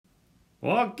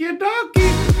Okie dokie.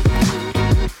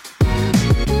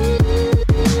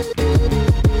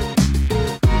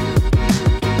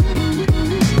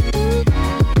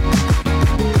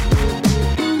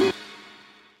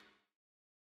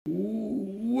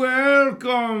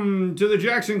 Welcome to the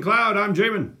Jackson Cloud. I'm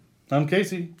Jamin. I'm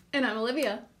Casey. And I'm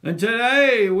Olivia. And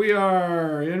today we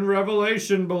are in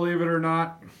Revelation, believe it or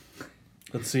not.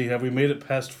 Let's see, have we made it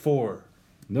past 4?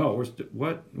 No, we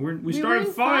We started were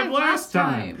in 5 last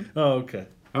time. Oh, okay.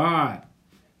 All right.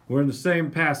 We're in the same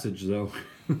passage, though.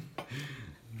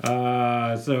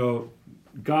 So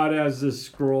God has this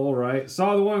scroll, right?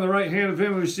 Saw the one in the right hand of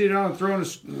him who was seated on the throne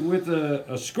with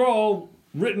a scroll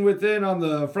written within on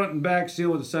the front and back,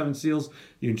 sealed with the 7 seals.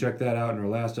 You can check that out in our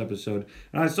last episode.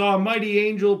 And I saw a mighty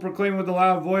angel proclaim with a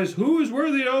loud voice, "Who is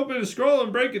worthy to open the scroll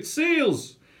and break its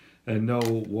seals?" And no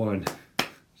one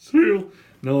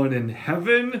in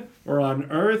heaven or on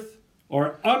earth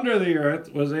or under the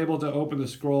earth was able to open the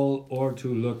scroll or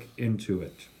to look into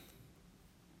it.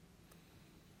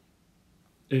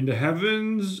 In the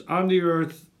heavens, on the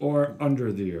earth, or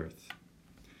under the earth.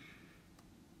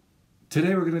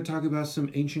 Today we're going to talk about some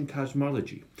ancient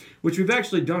cosmology, which we've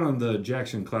actually done on the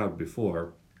Jackson Cloud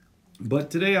before.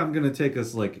 But today I'm going to take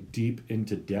us deep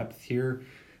into depth here.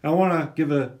 I want to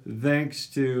give a thanks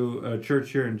to a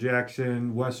church here in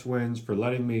Jackson, West Winds, for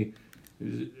letting me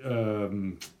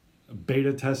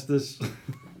beta test this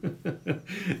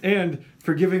and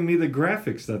for giving me the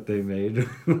graphics that they made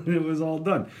when it was all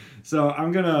done. So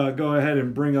I'm going to go ahead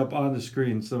and bring up on the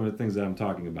screen some of the things that I'm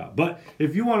talking about. But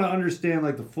if you want to understand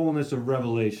the fullness of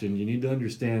Revelation, you need to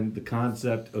understand the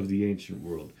concept of the ancient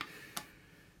world.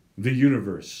 The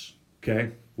universe,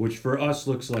 okay? Which for us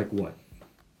looks like what?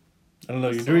 I don't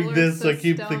know, you're Solar doing this, I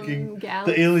keep system, thinking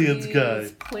galaxies, the aliens guy.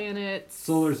 Planets.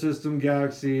 Solar system,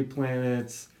 galaxy,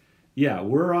 planets. Yeah,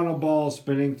 we're on a ball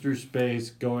spinning through space,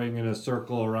 going in a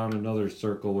circle around another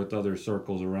circle with other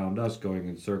circles around us going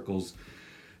in circles.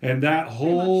 And that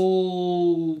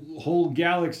whole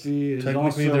galaxy is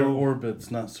Technically also... they're orbits,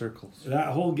 not circles. That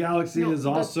whole galaxy is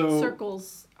the also...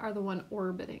 circles are the one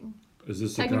orbiting. Is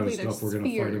this the kind of Technically, stuff we're going to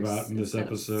fight spheres about in this instead of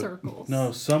episode? Circles.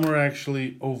 No, some are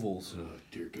actually ovals. Oh,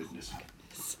 dear goodness.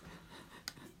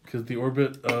 Because the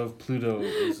orbit of Pluto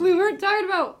is... We weren't talking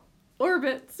about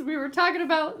orbits. We were talking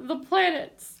about the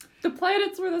planets. The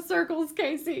planets were the circles,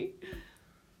 Casey.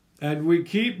 And we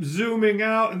keep zooming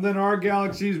out, and then our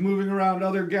galaxies moving around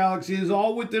other galaxies,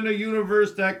 all within a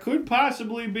universe that could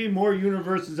possibly be more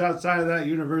universes outside of that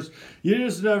universe. You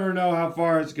just never know how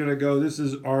far it's going to go. This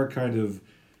is our kind of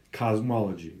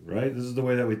cosmology, right? This is the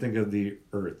way that we think of the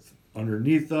Earth.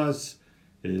 Underneath us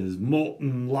is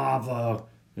molten lava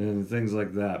and things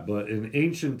like that. But in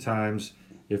ancient times,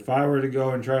 if I were to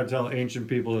go and try to tell ancient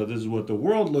people that this is what the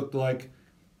world looked like,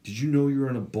 did you know you're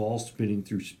on a ball spinning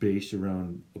through space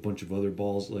around a bunch of other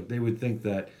balls? They would think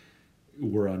that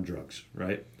we're on drugs,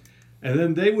 right? And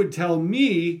then they would tell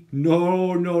me,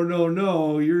 no,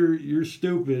 you're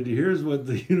stupid. Here's what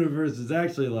the universe is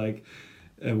actually like.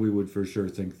 And we would for sure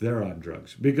think they're on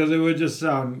drugs because it would just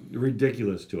sound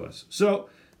ridiculous to us. So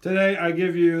today I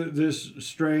give you this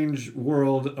strange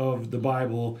world of the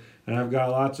Bible, and I've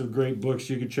got lots of great books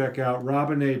you can check out.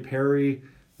 Robin A. Perry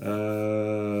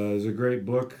is a great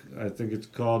book. I think it's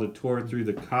called A Tour Through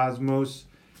the Cosmos.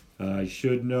 I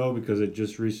should know because it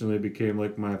just recently became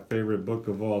my favorite book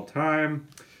of all time.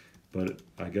 But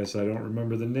I guess I don't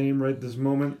remember the name right this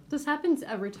moment. This happens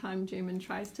every time Jamin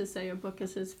tries to say a book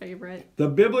is his favorite. The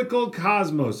Biblical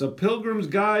Cosmos, A Pilgrim's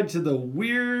Guide to the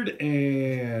Weird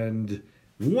and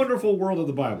Wonderful World of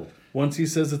the Bible. Once he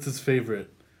says it's his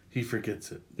favorite, he forgets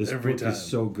it. This every book time. is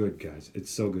so good, guys. It's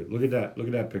so good. Look at that. Look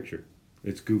at that picture.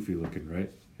 It's goofy looking,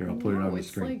 right? Here, I'll put it on the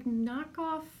screen. It's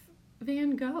knockoff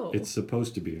Van Gogh. It's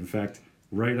supposed to be. In fact,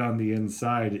 right on the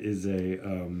inside is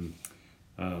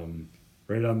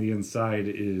right on the inside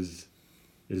is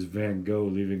Van Gogh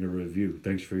leaving a review.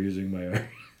 Thanks for using my art.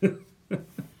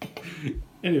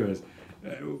 Anyways,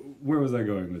 where was I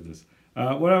going with this?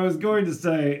 What I was going to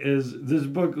say is this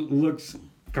book looks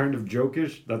kind of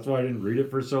jokish. That's why I didn't read it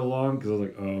for so long, because I was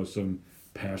like, oh, some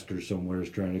pastor somewhere is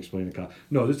trying to explain the concept.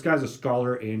 No, this guy's a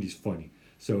scholar and he's funny.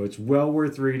 So it's well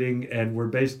worth reading, and we're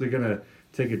basically going to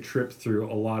take a trip through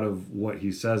a lot of what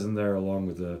he says in there, along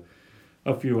with a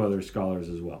few other scholars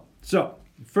as well. So,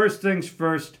 first things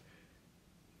first,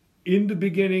 in the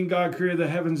beginning, God created the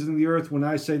heavens and the earth. When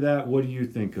I say that, what do you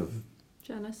think of?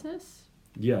 Genesis?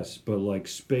 Yes, but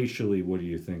spatially, what do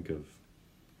you think of?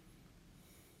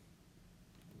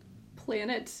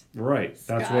 Planet. Right,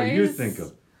 that's what you Skies. think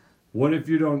of. What if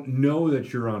you don't know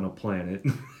that you're on a planet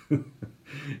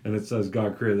and it says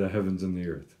God created the heavens and the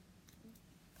earth?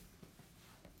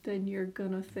 then you're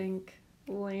gonna think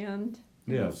land.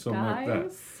 Yeah, and something like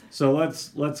that. skies. So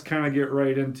let's kind of get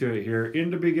right into it here. In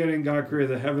the beginning, God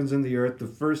created the heavens and the earth. The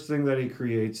first thing that He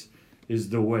creates is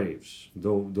the waves,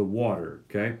 the water.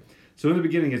 Okay, so in the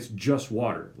beginning, it's just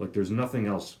water. Like there's nothing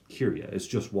else here yet. It's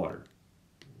just water,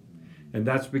 and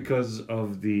that's because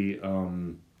of the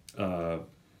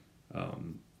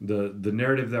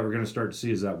narrative that we're going to start to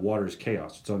see is that water is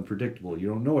chaos. It's unpredictable. You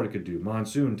don't know what it could do.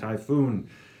 Monsoon, typhoon.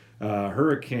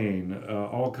 Hurricane,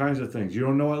 all kinds of things. You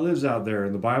don't know what lives out there.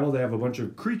 In the Bible, they have a bunch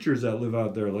of creatures that live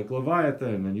out there, like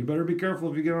Leviathan, and you better be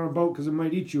careful if you get on a boat because it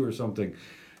might eat you or something.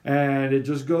 And it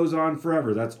just goes on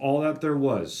forever. That's all that there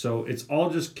was. So it's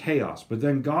all just chaos. But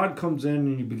then God comes in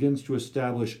and He begins to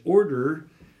establish order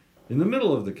in the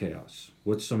middle of the chaos.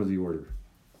 What's some of the order?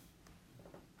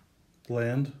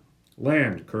 Land.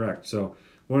 Land, correct. So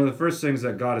one of the first things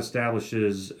that God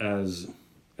establishes as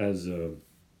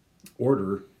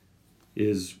order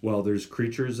is, well, there's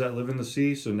creatures that live in the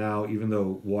sea. So now, even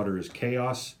though water is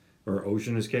chaos or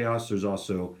ocean is chaos, there's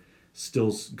also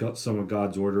still got some of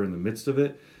God's order in the midst of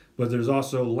it. But there's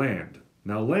also land.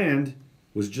 Now, land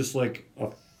was just like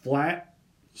a flat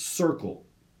circle.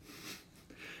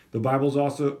 The Bible's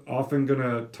also often going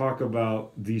to talk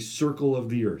about the circle of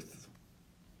the earth,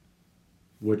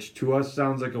 which to us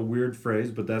sounds like a weird phrase,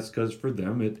 but that's because for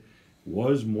them it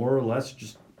was more or less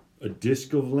just a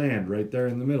disc of land right there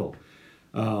in the middle.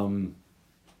 And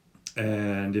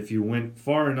if you went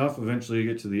far enough, eventually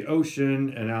you get to the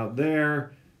ocean, and out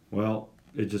there, well,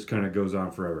 it just kind of goes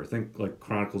on forever. Think like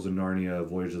Chronicles of Narnia,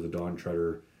 Voyage of the Dawn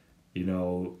Treader, you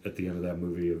know, at the end of that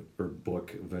movie or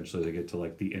book, eventually they get to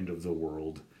like the end of the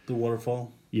world. The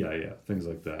waterfall. Yeah, things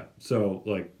like that. So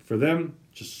like for them,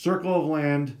 just circle of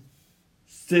land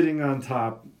sitting on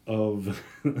top of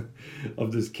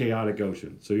of this chaotic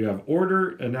ocean. So you have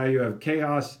order, and now you have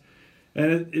chaos.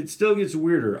 And it still gets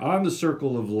weirder. On the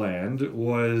circle of land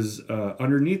was,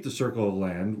 underneath the circle of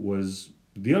land was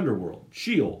the underworld,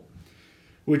 Sheol,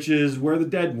 which is where the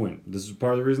dead went. This is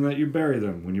part of the reason that you bury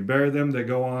them. When you bury them, they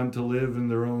go on to live in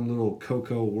their own little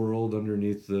Coco world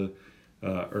underneath the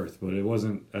earth. But it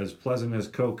wasn't as pleasant as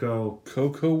Coco.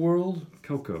 Coco World?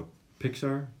 Coco.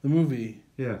 Pixar? The movie.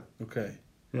 Yeah. Okay.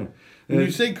 Yeah. When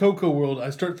you say Coco World, I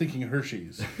start thinking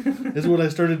Hershey's. Is what I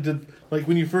started to, like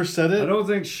when you first said it. I don't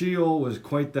think Sheol was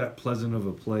quite that pleasant of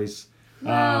a place.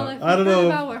 Well, if I don't you heard know.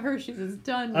 about what Hershey's has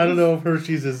done. I don't know if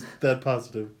Hershey's is that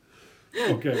positive.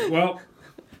 Okay, well,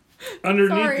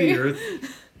 underneath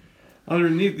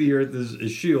the earth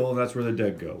is Sheol, and that's where the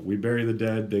dead go. We bury the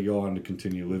dead, they go on to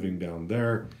continue living down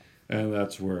there, and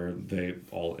that's where they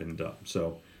all end up.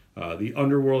 So the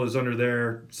underworld is under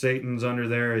there, Satan's under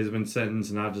there, he's been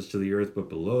sentenced not just to the earth, but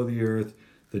below the earth.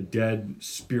 The dead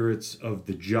spirits of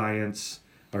the giants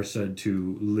are said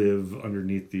to live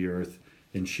underneath the earth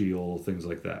in Sheol, things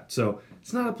like that. So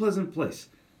it's not a pleasant place.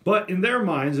 But in their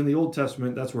minds, in the Old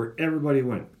Testament, that's where everybody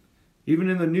went. Even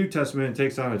in the New Testament, it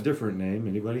takes on a different name.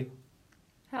 Anybody?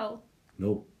 Hell.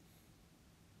 No.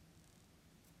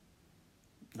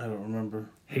 I don't remember.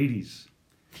 Hades.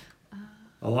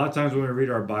 A lot of times when we read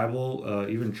our Bible,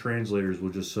 even translators will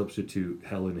just substitute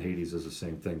hell and Hades as the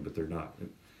same thing, but they're not.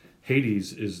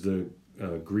 Hades is the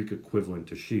Greek equivalent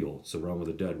to Sheol. It's the realm of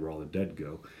the dead, where all the dead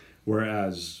go.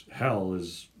 Whereas hell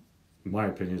is, in my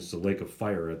opinion, it's the lake of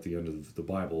fire at the end of the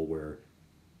Bible, where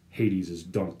Hades is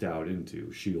dumped out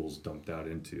into, Sheol's dumped out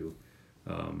into.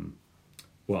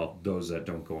 Those that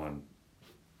don't go on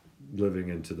living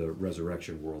into the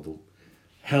resurrection world. The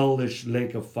hellish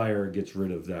lake of fire gets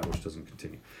rid of that which doesn't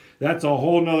continue. That's a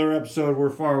whole nother episode. We're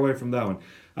far away from that one.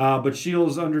 But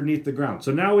Sheol's underneath the ground.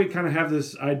 So now we kind of have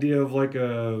this idea of like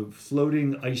a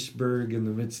floating iceberg in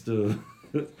the midst of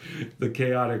the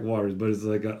chaotic waters, but it's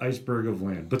like an iceberg of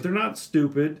land. But they're not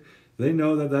stupid. They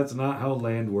know that that's not how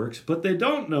land works, but they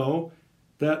don't know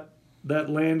that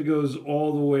land goes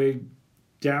all the way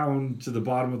down to the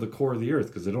bottom of the core of the earth,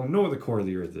 because they don't know what the core of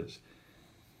the earth is.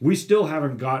 We still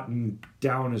haven't gotten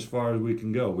down as far as we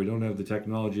can go. We don't have the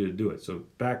technology to do it. So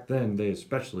back then, they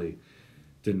especially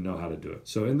didn't know how to do it.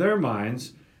 So in their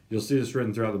minds, you'll see this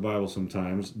written throughout the Bible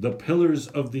sometimes, the pillars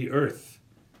of the earth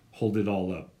hold it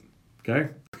all up. Okay?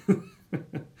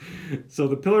 So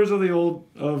the pillars of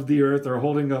the earth are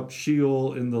holding up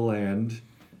Sheol in the land.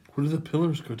 Where do the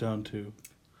pillars go down to?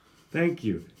 Thank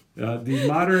you. The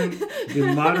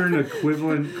modern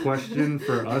equivalent question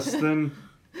for us then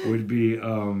would be,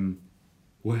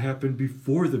 what happened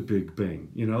before the Big Bang?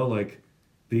 You know, like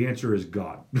the answer is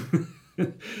God.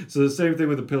 So the same thing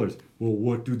with the pillars. Well,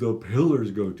 what do the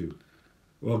pillars go to?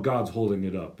 Well, God's holding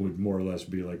it up would more or less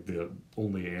be like the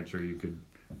only answer you could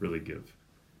really give.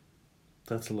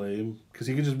 That's lame. Because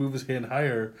he can just move his hand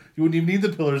higher. You wouldn't even need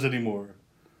the pillars anymore.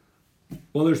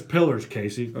 Well, there's pillars,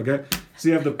 Casey. Okay, so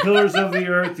you have the pillars of the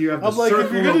earth. You have the I'm like,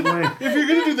 circle of land. if you're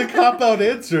gonna do the cop out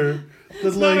answer, then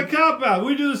It's not a like, cop out.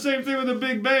 We do the same thing with the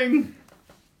Big Bang.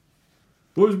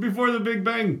 What was before the Big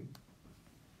Bang?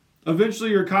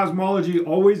 Eventually, your cosmology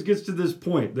always gets to this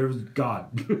point. There's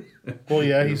God. well,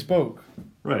 yeah, he spoke.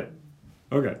 Right.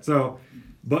 Okay. So,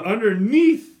 but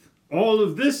underneath all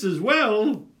of this as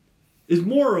well is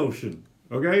more ocean.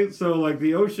 Okay. So, like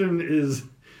the ocean is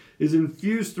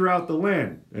infused throughout the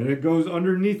land, and it goes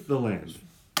underneath the land.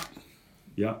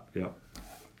 Yeah. Yeah.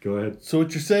 Go ahead. So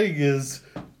what you're saying is,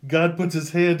 God puts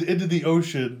his hand into the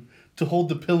ocean to hold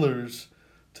the pillars,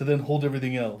 to then hold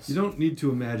everything else. You don't need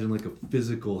to imagine like a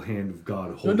physical hand of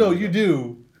God holding. No, it you up.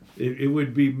 do. It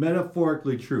would be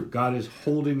metaphorically true. God is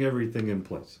holding everything in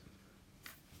place.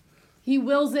 He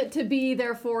wills it to be,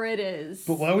 therefore it is.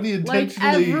 But why would he like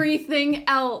intentionally? everything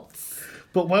else.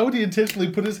 But why would he intentionally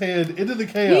put his hand into the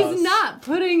chaos? He's not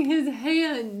putting his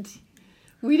hand.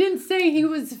 We didn't say he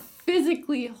was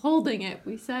physically holding it.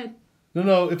 We said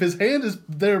No. If his hand is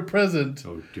there present,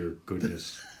 Oh, dear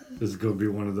goodness. This is going to be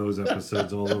one of those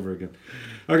episodes all over again.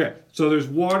 Okay, so there's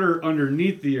water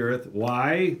underneath the earth.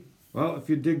 Why? Well, if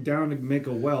you dig down to make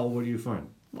a well, what do you find?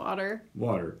 water.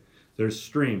 Water. There's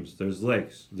streams, there's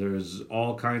lakes, there's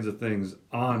all kinds of things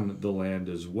on the land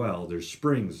as well. There's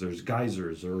springs, there's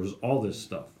geysers, there's all this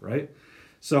stuff, right?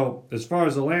 So, as far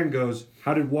as the land goes,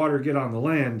 how did water get on the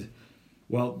land?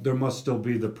 Well, there must still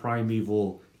be the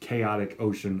primeval, chaotic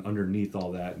ocean underneath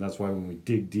all that, and that's why when we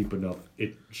dig deep enough,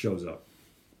 it shows up.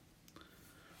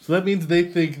 so that means they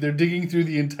think they're digging through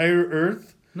the entire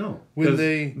earth. No,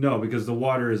 because the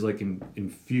water is like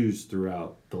infused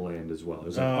throughout the land as well.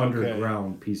 There's like Oh, okay.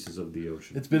 underground pieces of the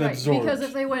ocean. It's been Right, absorbed. because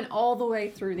if they went all the way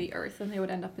through the earth, then they would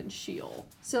end up in Sheol.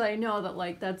 So they know that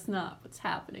like that's not what's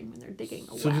happening when they're digging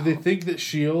a So well. do they think that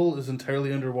Sheol is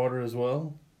entirely underwater as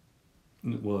well?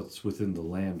 Well, it's within the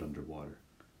land underwater.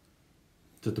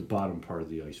 It's at the bottom part of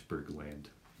the iceberg land.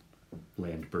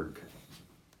 Landberg.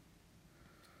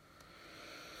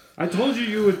 I told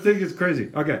you would think it's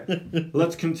crazy. Okay,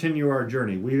 let's continue our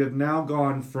journey. We have now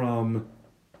gone from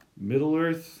Middle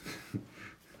Earth.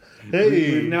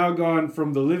 Hey, We've now gone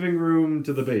from the living room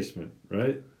to the basement,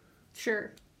 right?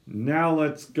 Sure. Now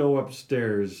let's go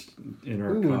upstairs in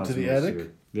our Ooh, cosmos. to the attic?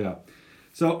 Here. Yeah.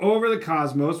 So over the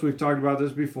cosmos, we've talked about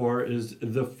this before, is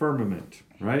the firmament,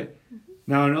 right?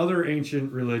 Now in other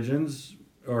ancient religions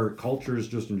or cultures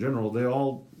just in general,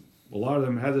 a lot of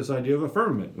them had this idea of a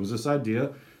firmament. It was this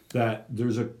idea that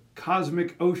there's a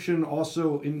cosmic ocean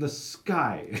also in the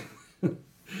sky.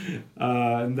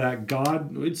 And that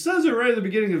God, it says it right at the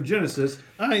beginning of Genesis.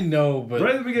 I know, but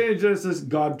Right at the beginning of Genesis,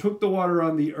 God took the water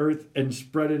on the earth and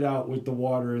spread it out with the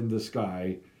water in the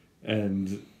sky,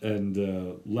 and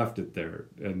left it there,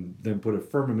 and then put a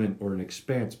firmament or an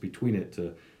expanse between it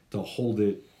to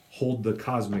hold the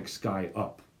cosmic sky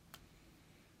up.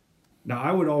 Now,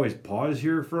 I would always pause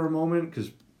here for a moment,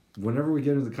 because whenever we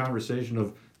get into the conversation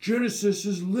of Genesis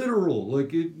is literal, like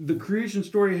the creation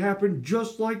story happened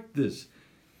just like this.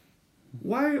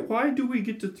 Why do we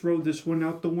get to throw this one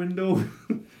out the window?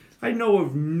 I know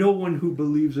of no one who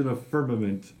believes in a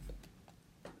firmament.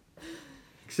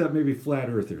 Except maybe flat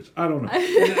earthers. I don't know.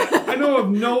 I know of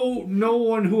no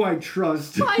one who I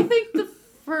trust. Well, I think the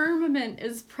firmament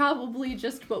is probably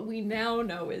just what we now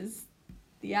know is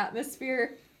the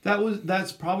atmosphere.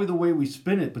 That's probably the way we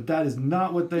spin it, but that is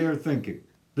not what they are thinking.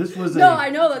 This was No, I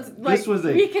know that's like this was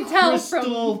a we can tell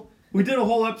crystal. from We did a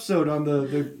whole episode on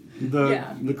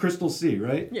Yeah. the crystal sea,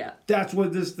 right? yeah. That's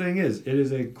what this thing is. It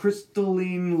is a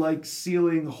crystalline like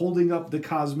ceiling holding up the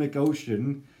cosmic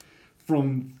ocean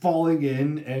from falling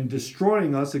in and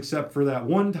destroying us, except for that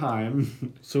one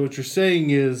time. so what you're saying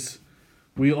is,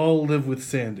 we all live with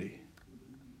Sandy,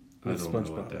 I with don't know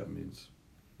what SpongeBob, that means.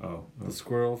 Oh, the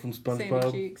squirrel from Sandy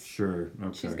SpongeBob. cheeks. sure.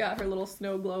 Okay. She's got her little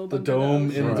snow globe. The under dome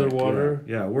the in ocean. the Right, water.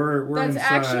 Yeah, we're That's inside.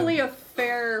 actually a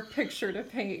fair picture to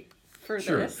paint for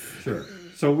Sure, this. sure.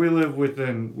 So we live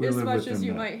within. We As live much within as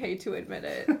you that. might hate to admit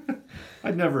it.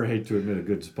 I'd never hate to admit a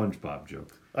good SpongeBob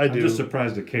joke. I I'm do. just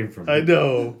surprised it came from. I you.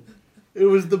 know. It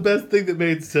was the best thing that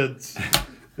made sense,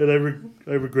 and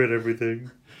I regret everything.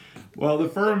 Well, the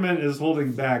firmament is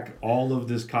holding back all of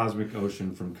this cosmic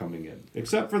ocean from coming in,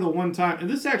 except for the one time. And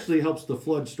this actually helps the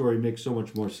flood story make so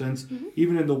much more sense,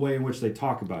 even in the way in which they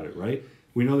talk about it. Right?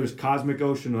 We know there's cosmic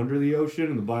ocean under the ocean,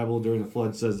 and the Bible during the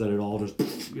flood says that it all just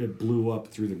it blew up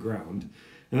through the ground.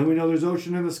 And then we know there's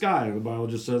ocean in the sky. The Bible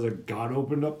just says that God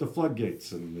opened up the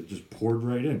floodgates and it just poured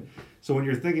right in. So when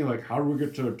you're thinking like, how do we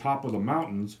get to the top of the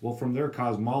mountains? Well, from their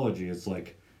cosmology, it's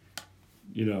like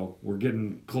we're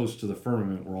getting close to the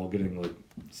firmament. We're all getting like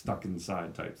stuck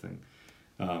inside type thing.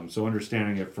 So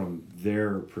understanding it from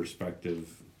their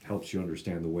perspective helps you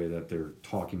understand the way that they're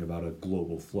talking about a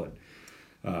global flood,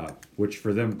 which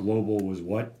for them global was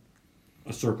what?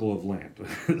 A circle of land.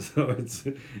 So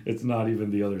it's not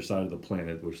even the other side of the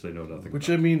planet, which they know nothing Which,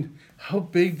 about. I mean, how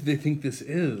big do they think this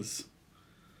is?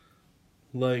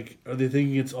 Like, are they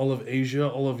thinking it's all of Asia,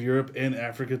 all of Europe, and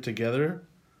Africa together?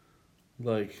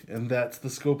 Like, and that's the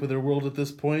scope of their world at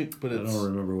this point? But I it's... don't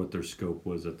remember what their scope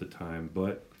was at the time,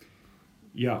 but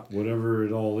yeah, whatever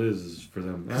it all is for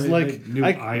them. I 'Cause, mean, like, new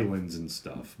I- islands and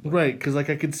stuff. But Right, because, like,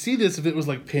 I could see this if it was,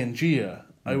 like, Pangea.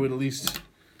 I would at least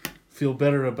feel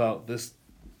better about this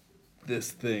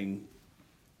thing.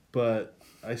 But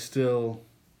I still...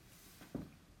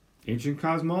 ancient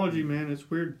cosmology, man, it's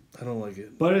weird. I don't like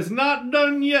it. But it's not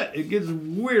done yet. It gets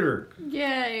weirder.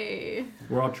 Yay.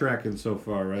 We're all tracking so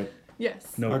far, right?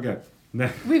 Yes. No. Okay.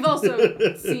 We've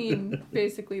also seen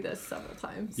basically this several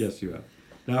times. Yes, you have.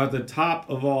 Now, at the top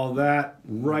of all that,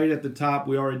 right at the top,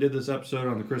 we already did this episode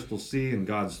on the Crystal Sea, and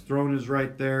God's throne is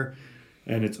right there.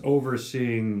 And it's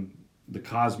overseeing the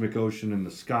cosmic ocean and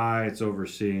the sky. It's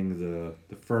overseeing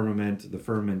the firmament. The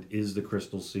firmament is the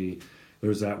Crystal Sea.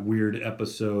 There's that weird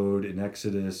episode in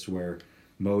Exodus where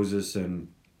Moses and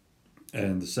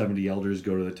the 70 elders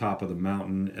go to the top of the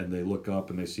mountain, and they look up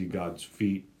and they see God's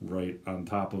feet right on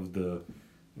top of the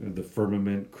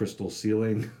firmament crystal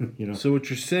ceiling. So what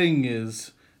you're saying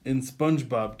is, in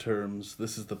SpongeBob terms,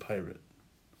 this is the pirate.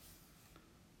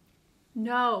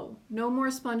 No more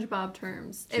SpongeBob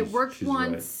terms. It She's- worked she's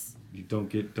once. You don't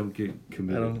get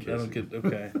committed. I don't Casey. get...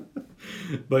 Okay.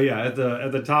 But yeah, at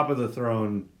the top of the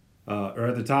throne, or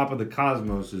at the top of the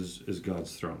cosmos is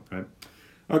God's throne, right?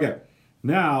 Okay.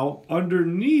 Now,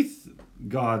 underneath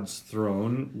God's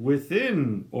throne,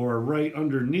 within or right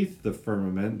underneath the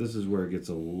firmament, this is where it gets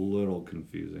a little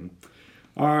confusing,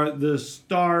 are the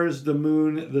stars, the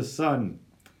moon, the sun.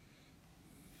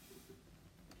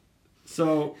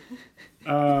 So,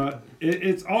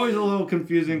 it's always a little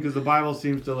confusing because the Bible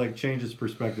seems to like change its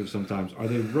perspective sometimes. Are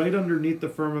they right underneath the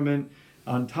firmament,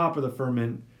 on top of the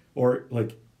firmament, or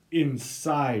like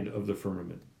inside of the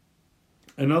firmament?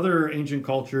 In other ancient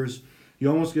cultures, you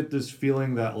almost get this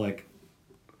feeling that like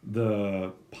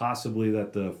possibly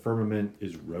that the firmament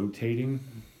is rotating.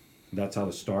 That's how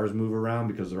the stars move around,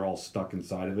 because they're all stuck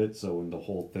inside of it. So when the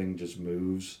whole thing just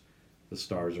moves, the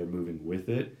stars are moving with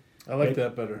it. I like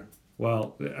that better.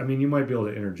 Well, I mean, you might be able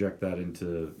to interject that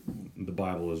into the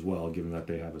Bible as well, given that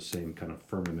they have the same kind of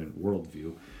firmament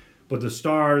worldview. But the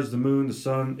stars, the moon, the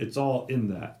sun, it's all in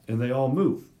that. And they all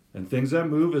move. And things that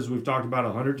move, as we've talked about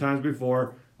 100 times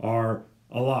before, are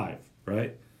alive,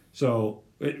 right? So,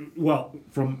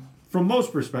 from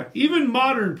most perspectives, even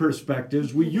modern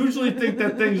perspectives, we usually think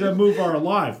that things that move are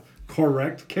alive.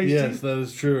 Correct, Casey? Yes, that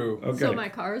is true. Okay. So my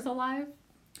car is alive?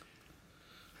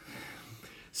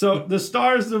 So the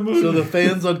stars, the moon... So the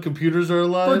fans on computers are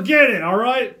alive? Forget it, all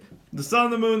right? The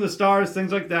sun, the moon, the stars,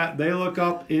 things like that, they look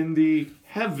up in the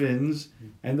heavens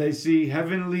and they see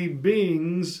heavenly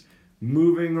beings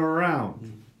moving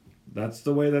around. That's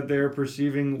the way that they're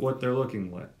perceiving what they're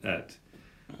looking at.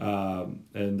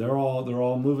 And they're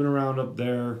all moving around up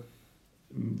there,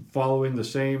 following the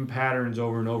same patterns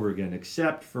over and over again,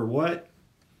 except for what?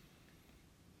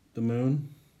 The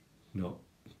moon? No.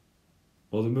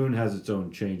 Well, the moon has its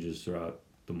own changes throughout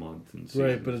the month and seasons,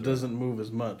 Right, but it doesn't move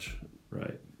as much.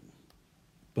 Right.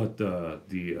 But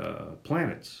the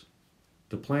planets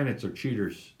are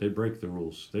cheaters. They break the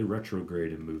rules. They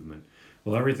retrograde in movement.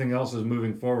 While everything else is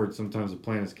moving forward, sometimes the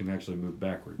planets can actually move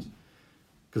backwards,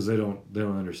 because they don't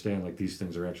understand like these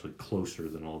things are actually closer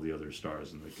than all the other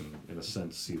stars, and they can, in a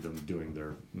sense, see them doing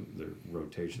their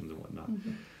rotations and whatnot.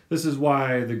 Mm-hmm. This is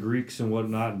why the Greeks and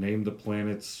whatnot named the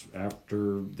planets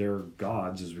after their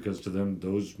gods, is because to them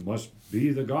those must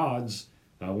be the gods.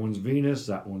 That one's Venus,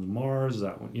 that one's Mars,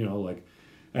 that one,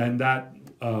 and that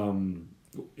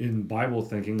in Bible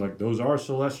thinking, like those are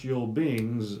celestial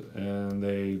beings and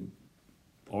they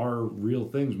are real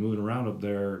things moving around up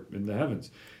there in the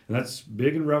heavens. And that's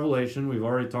big in Revelation. We've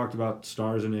already talked about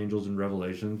stars and angels in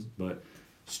Revelation, but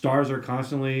stars are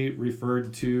constantly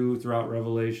referred to throughout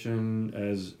Revelation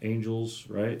as angels,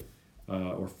 right?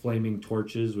 Or flaming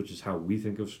torches, which is how we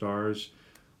think of stars.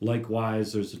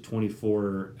 Likewise, there's the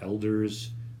 24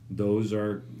 elders. Those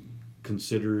are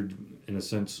considered, in a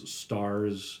sense,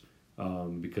 stars,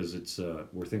 because it's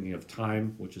we're thinking of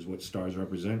time, which is what stars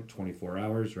represent, 24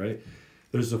 hours, right?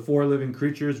 There's the 4 living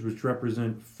creatures, which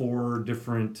represent 4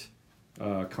 different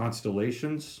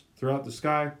constellations throughout the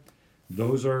sky.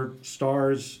 Those are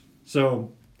stars.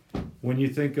 So when you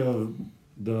think of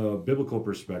the biblical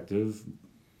perspective,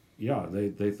 yeah,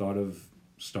 they thought of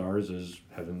stars as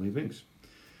heavenly beings.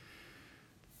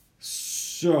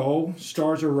 So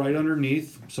stars are right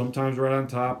underneath, sometimes right on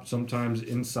top, sometimes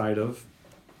inside of,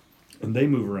 and they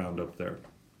move around up there.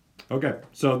 Okay,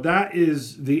 so that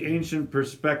is the ancient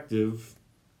perspective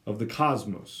of the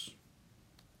cosmos.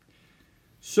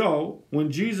 So when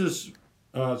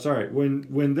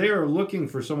when they are looking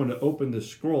for someone to open the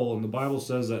scroll, and the Bible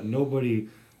says that nobody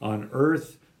on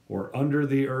earth or under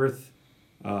the earth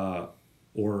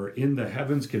or in the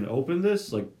heavens can open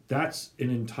this, like that's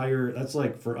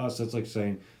like for us, that's like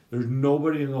saying there's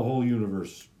nobody in the whole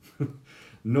universe,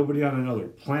 nobody on another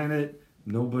planet,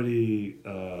 nobody,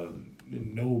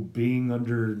 no being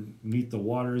underneath the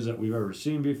waters that we've ever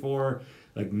seen before.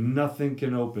 Like nothing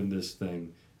can open this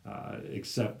thing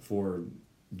except for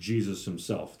Jesus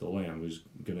himself, the Lamb, who's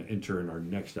going to enter in our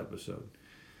next episode.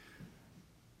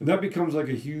 And that becomes like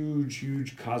a huge,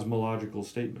 huge cosmological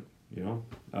statement, you know?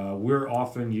 We're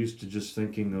often used to just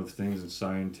thinking of things in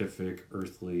scientific,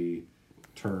 earthly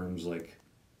terms, like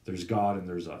there's God and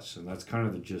there's us. And that's kind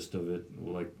of the gist of it.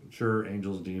 Like, sure,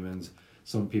 angels, demons.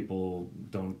 Some people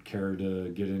don't care to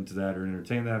get into that or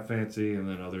entertain that fancy, and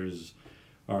then others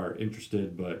are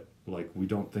interested, but like we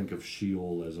don't think of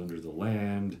Sheol as under the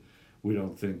land. We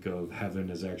don't think of heaven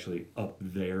as actually up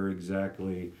there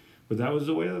exactly. But that was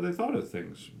the way that they thought of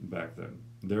things back then.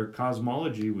 Their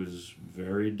cosmology was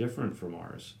very different from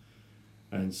ours.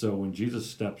 And so when Jesus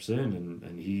steps in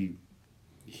and he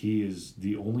is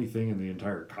the only thing in the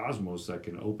entire cosmos that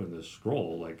can open this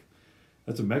scroll, like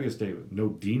that's a mega statement. No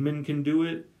demon can do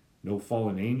it. No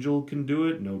fallen angel can do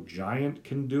it. No giant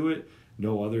can do it.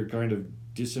 No other kind of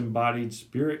disembodied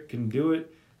spirit can do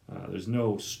it. There's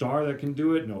no star that can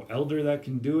do it. No elder that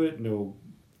can do it. No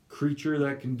creature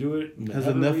that can do it. Has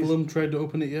the Nephilim tried to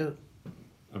open it yet?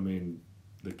 I mean,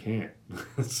 they can't.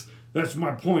 That's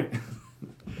my point.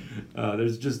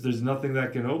 There's nothing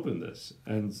that can open this.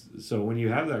 And so when you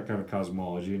have that kind of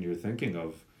cosmology and you're thinking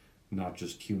of not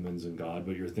just humans and God,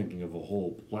 but you're thinking of a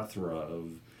whole plethora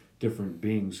of different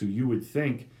beings who you would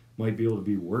think might be able to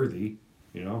be worthy,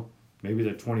 you know? Maybe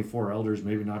the 24 elders,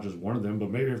 maybe not just one of them,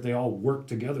 but maybe if they all worked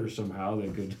together somehow, they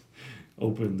could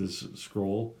open this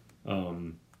scroll.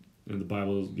 And the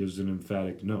Bible gives an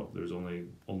emphatic no. There's only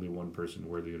one person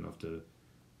worthy enough to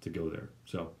go there.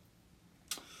 So,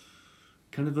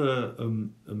 kind of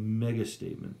a mega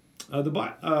statement.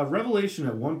 The Revelation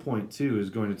at one point too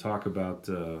is going to talk about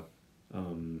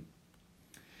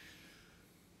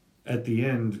at the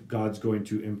end, God's going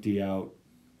to empty out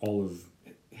all of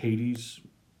Hades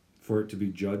for it to be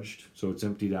judged. So it's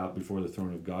emptied out before the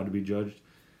throne of God to be judged.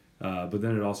 But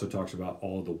then it also talks about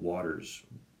all the waters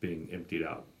being emptied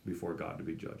out before God to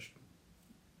be judged.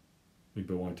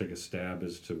 Anybody want to take a stab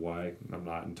as to why? I'm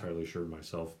not entirely sure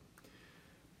myself.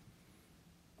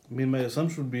 I mean, my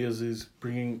assumption would be is he's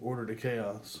bringing order to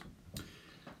chaos.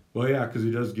 Well, yeah, because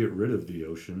he does get rid of the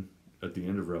ocean at the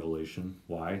end of Revelation.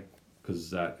 Why? Because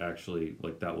that actually,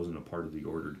 like, that wasn't a part of the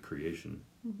ordered creation.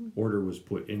 Mm-hmm. Order was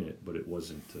put in it, but it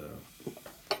wasn't,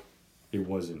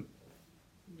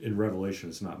 in Revelation,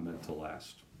 it's not meant to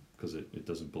last, because it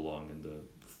doesn't belong in the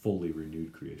fully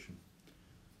renewed creation.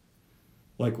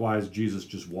 Likewise, Jesus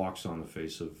just walks on the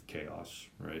face of chaos,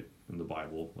 right, in the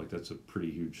Bible. Like, that's a pretty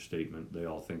huge statement. They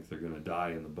all think they're going to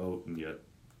die in the boat, and yet,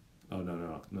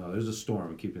 no, there's a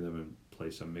storm keeping them in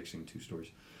place. I'm mixing two stories.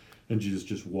 And Jesus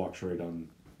just walks right on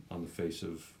the face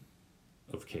of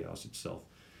chaos itself.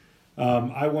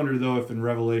 I wonder, though, if in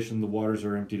Revelation the waters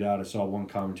are emptied out. I saw one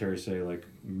commentary say, like,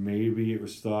 maybe it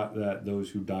was thought that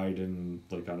those who died in,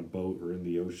 like, on a boat or in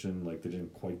the ocean, like, they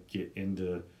didn't quite get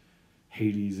into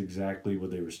Hades exactly,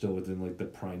 but they were still within, like, the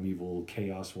primeval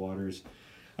chaos waters.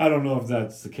 I don't know if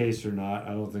that's the case or not.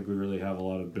 I don't think we really have a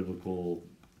lot of biblical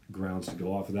grounds to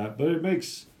go off of that, but it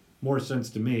makes more sense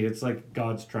to me. It's like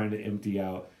God's trying to empty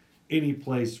out any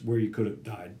place where you could have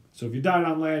died. So if you died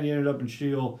on land, you ended up in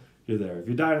Sheol, you're there. If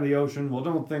you died in the ocean, well,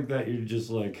 don't think that you're just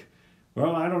like,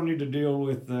 well, I don't need to deal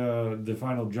with the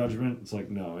final judgment. It's like,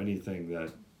 no, anything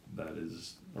that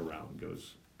is around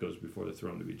goes before the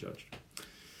throne to be judged.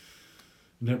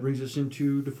 And that brings us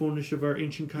into the fullness of our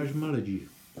ancient cosmology.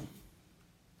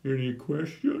 Any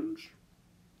questions?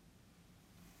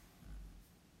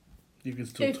 You can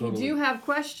still if you do have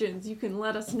questions, you can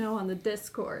let us know on the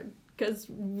Discord, because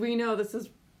we know this is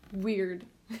weird.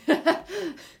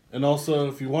 And also,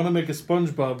 if you want to make a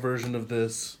SpongeBob version of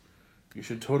this, you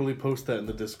should totally post that in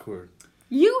the Discord.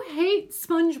 You hate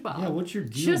SpongeBob. Yeah, what's your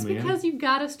deal, Just man? because you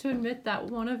got us to admit that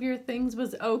one of your things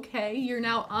was okay, you're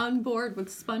now on board with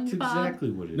SpongeBob. That's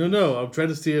exactly what it is. No, I'm trying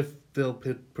to see if they'll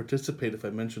participate if I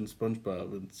mention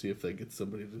SpongeBob and see if that gets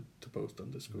somebody to post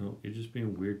on Discord. No, you're just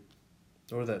being weird.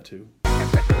 Or that too.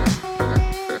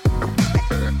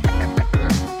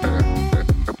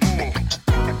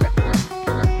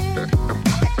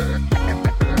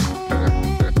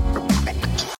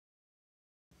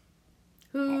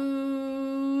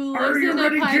 Who Are lives you in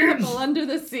ready, a pineapple kids? under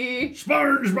the sea?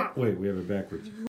 SpongeBob! Wait, we have it backwards.